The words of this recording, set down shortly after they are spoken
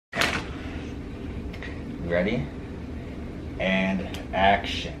Ready? And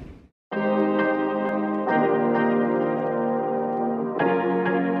action.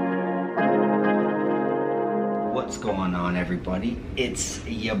 What's going on, everybody? It's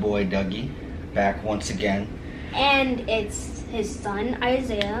your boy Dougie, back once again. And it's his son,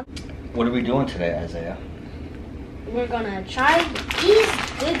 Isaiah. What are we doing today, Isaiah? We're gonna try these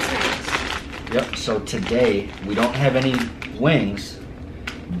good snacks. Yep, so today we don't have any wings,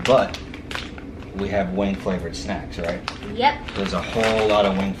 but we have wing flavored snacks, right? Yep. There's a whole lot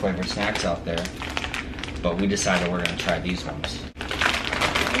of wing flavored snacks out there, but we decided we're gonna try these ones.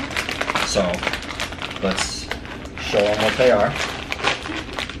 So let's show them what they are.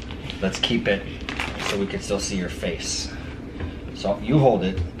 Let's keep it so we can still see your face. So you hold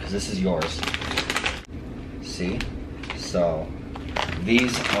it, because this is yours. See? So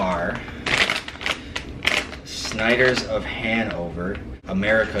these are Snyders of Hanover,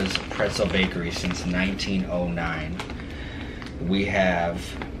 America's pretzel bakery since 1909. We have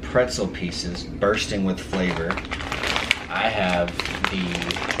pretzel pieces bursting with flavor. I have the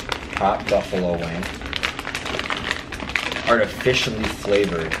hot buffalo wing, artificially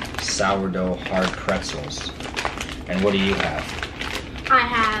flavored sourdough hard pretzels. And what do you have? I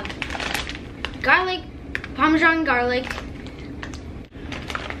have garlic, Parmesan garlic.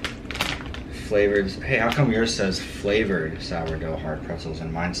 Flavored. Hey, how come yours says flavored sourdough hard pretzels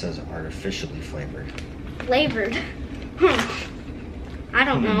and mine says artificially flavored? Flavored. I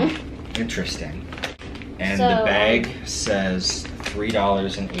don't know. Interesting. And So, the bag says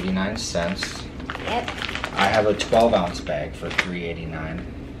 $3.89. Yep. I have a 12-ounce bag for $3.89.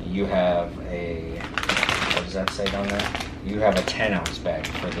 You have a, what does that say down there? You have a 10-ounce bag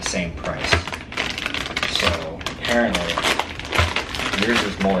for the same price. So apparently yours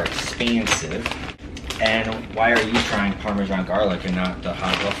is more expensive. And why are you trying Parmesan garlic and not the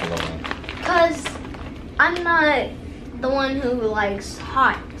hot buffalo one? Because I'm not the one who likes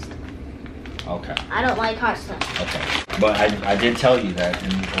hot stuff. Okay. I don't like hot stuff. Okay. But I did tell you that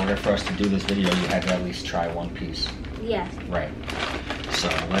in order for us to do this video, you had to at least try one piece. Yes. Right. So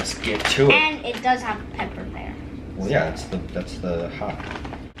let's get to it. And it does have pepper there. Well, yeah, that's the hot. So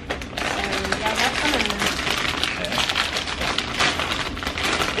yeah, that's fine. Okay.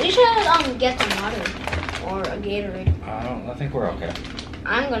 We should get some water or a Gatorade. I think we're okay.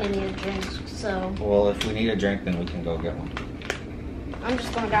 I'm gonna need a drink, so Well, if we need a drink, then we can go get one. I'm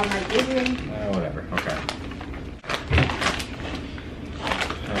just gonna grab my Gatorade. Whatever. Okay.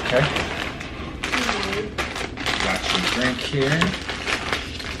 Okay. Got your drink here.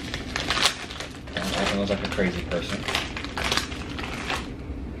 It looks like a crazy person.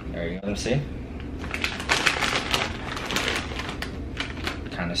 There you go. Let me see.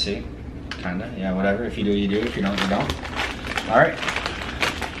 Kinda see. Kinda. Yeah, whatever. If you do, you do. If you don't, you don't. Alright.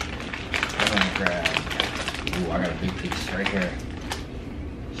 I'm gonna grab. Ooh, I got a big piece right here.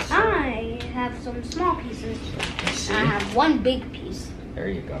 So, I have some small pieces. let's see. I have one big piece. There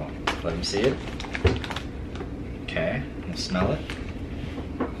you go. Let me see it. Okay. And smell it.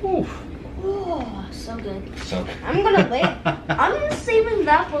 Whew. Oh, so good. So I'm gonna wait. I'm gonna saving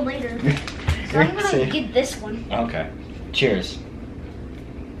that for later. So I'm gonna See? get this one. Okay. Cheers.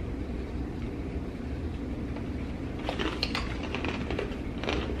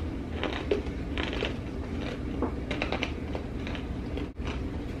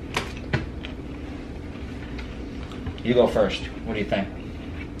 You go first. What do you think?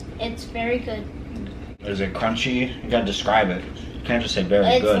 It's very good. Is it crunchy? You gotta describe it. You can't just say very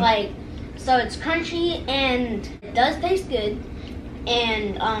It's good. like, so it's crunchy and it does taste good.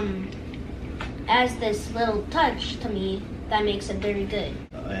 And as this little touch to me, that makes it very good.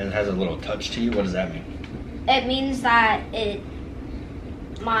 It has a little touch to you. What does that mean? It means that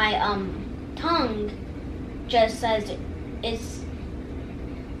my tongue just says it's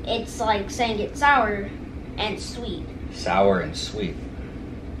like saying it's sour and sweet. Sour and sweet.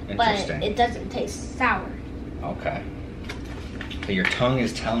 Interesting. But it doesn't taste sour. Okay. But your tongue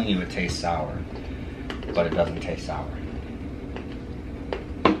is telling you it tastes sour, but it doesn't taste sour.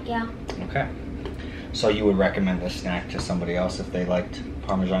 Yeah. Okay. So you would recommend this snack to somebody else if they liked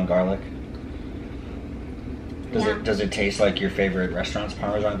Parmesan garlic? Does it taste like your favorite restaurant's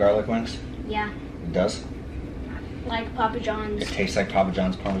Parmesan garlic wings? Yeah. It does? Like Papa John's. It tastes like Papa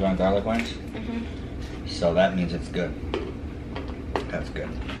John's Parmesan garlic wings? Mhm. So that means it's good. That's good.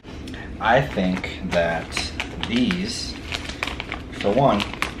 I think that these, for one,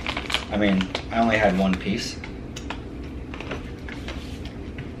 I mean, I only had one piece.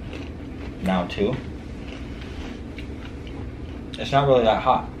 Now two. It's not really that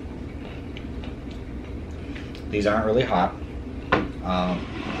hot. These aren't really hot.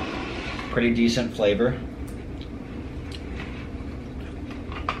 Pretty decent flavor.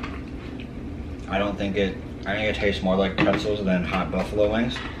 I think it tastes more like pretzels than hot buffalo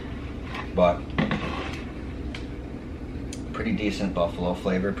wings, but pretty decent buffalo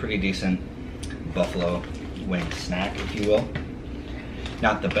flavor, pretty decent buffalo wing snack, if you will.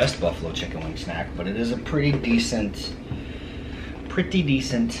 Not the best buffalo chicken wing snack, but it is a pretty decent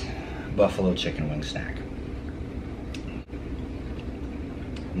buffalo chicken wing snack.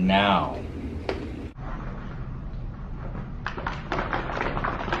 Now,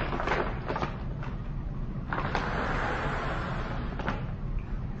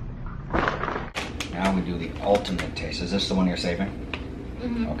 we do the ultimate taste. Is this the one you're saving?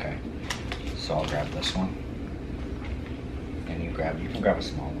 Mm-hmm. Okay. So I'll grab this one. And you can grab a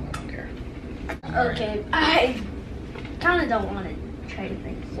small one, I don't care. Okay, I kind of don't want to try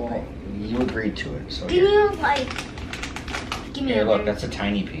things. Well, you agreed to it, so give me here, a look, that's a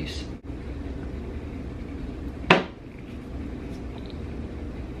tiny piece.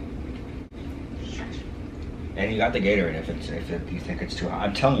 And you got the Gatorade if you think it's too hot.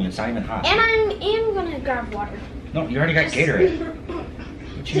 I'm telling you, it's not even hot. And I am gonna grab water. No, you already got Gatorade.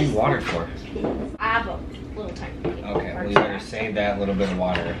 What you need water for? I have a little tiny bit. Okay, well you better save that little bit of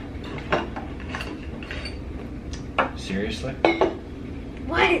water. Seriously?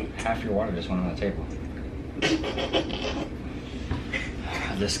 What? Half your water just went on the table.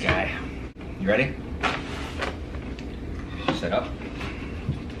 This guy. You ready? Set up.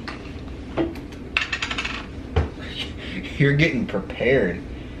 You're getting prepared.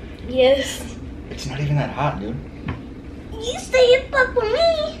 Yes. It's not even that hot, dude. You say it's not for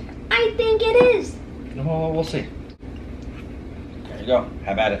me. I think it is. No, we'll see. There you go.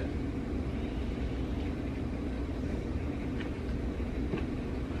 Have at it.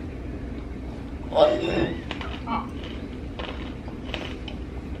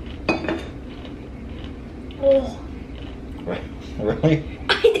 Oh. Really?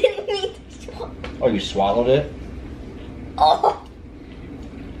 I didn't mean to swallow. Oh, you swallowed it? Oh.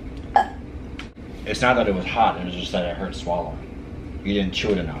 It's not that it was hot, it was just that it hurt swallowing. You didn't chew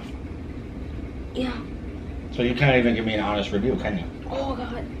it enough. Yeah. So you can't even give me an honest review, can you? Oh,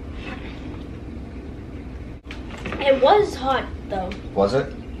 God. It was hot, though. Was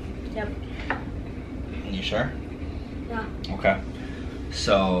it? Yep. You sure? Yeah. Okay.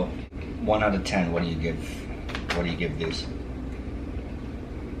 So, 1 out of 10, what do you give these?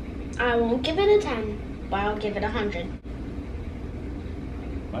 I won't give it a 10, but I'll give it 100.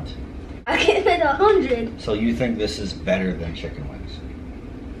 What? I'll give it 100. So you think this is better than chicken wings?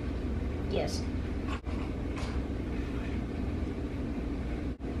 Yes.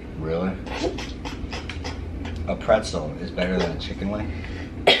 Really? A pretzel is better than a chicken wing?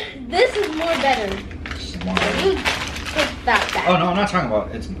 This is more better. This is more better. You take that back. Oh no, I'm not talking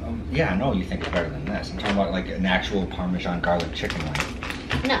about yeah, I know you think it's better than this. I'm talking about like an actual Parmesan garlic chicken wing.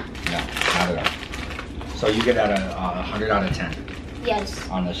 No. No, not at all. So you get at a 100 out of 10 Yes.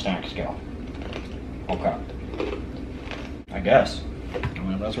 on the snack scale. Okay. I guess. I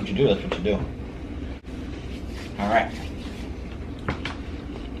mean, if that's what you do, that's what you do. All right.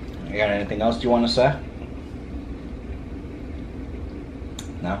 You got anything else you want to say?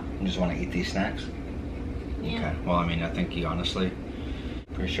 No? You just want to eat these snacks? Yeah. Okay. Well, I mean, I think you honestly,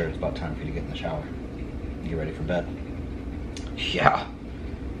 pretty sure it's about time for you to get in the shower. Get ready for bed. Yeah.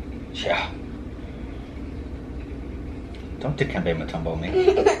 Yeah. Don't dikembe matumbo me.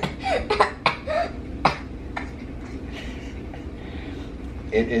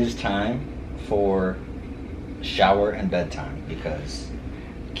 It is time for shower and bedtime because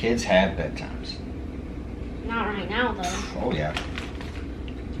kids have bedtimes. Not right now, though. Oh, yeah.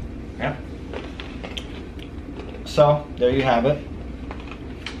 Yeah. So, there you have it.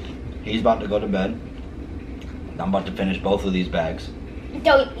 He's about to go to bed. I'm about to finish both of these bags.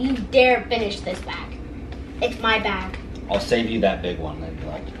 Don't you dare finish this bag. It's my bag. I'll save you that big one that you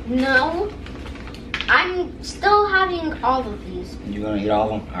like. No. I'm still having all of these. You gonna eat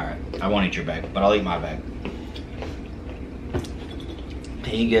all of them? Alright. I won't eat your bag, but I'll eat my bag.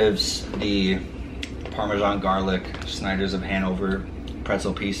 He gives the Parmesan garlic Snyders of Hanover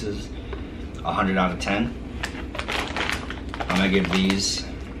pretzel pieces 100 out of 10. I'm gonna give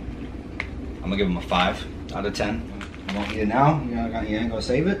them a 5 out of 10. You won't eat it now? You ain't gonna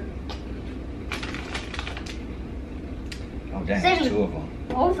save it? Oh dang, there's 2 of them.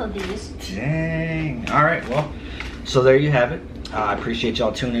 Both of these. Dang. Alright, well, so there you have it. I appreciate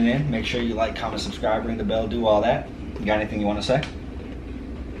y'all tuning in. Make sure you like, comment, subscribe, ring the bell, do all that. You got anything you want to say?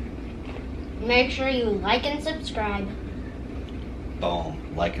 Make sure you like and subscribe.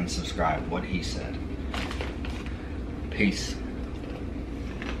 Boom. Like and subscribe. What he said. Peace.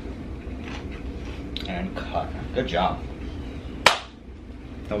 And cut. Good job.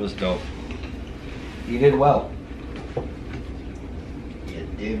 That was dope. You did well. You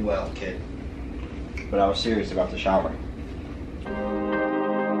did well, kid. But I was serious about the shower.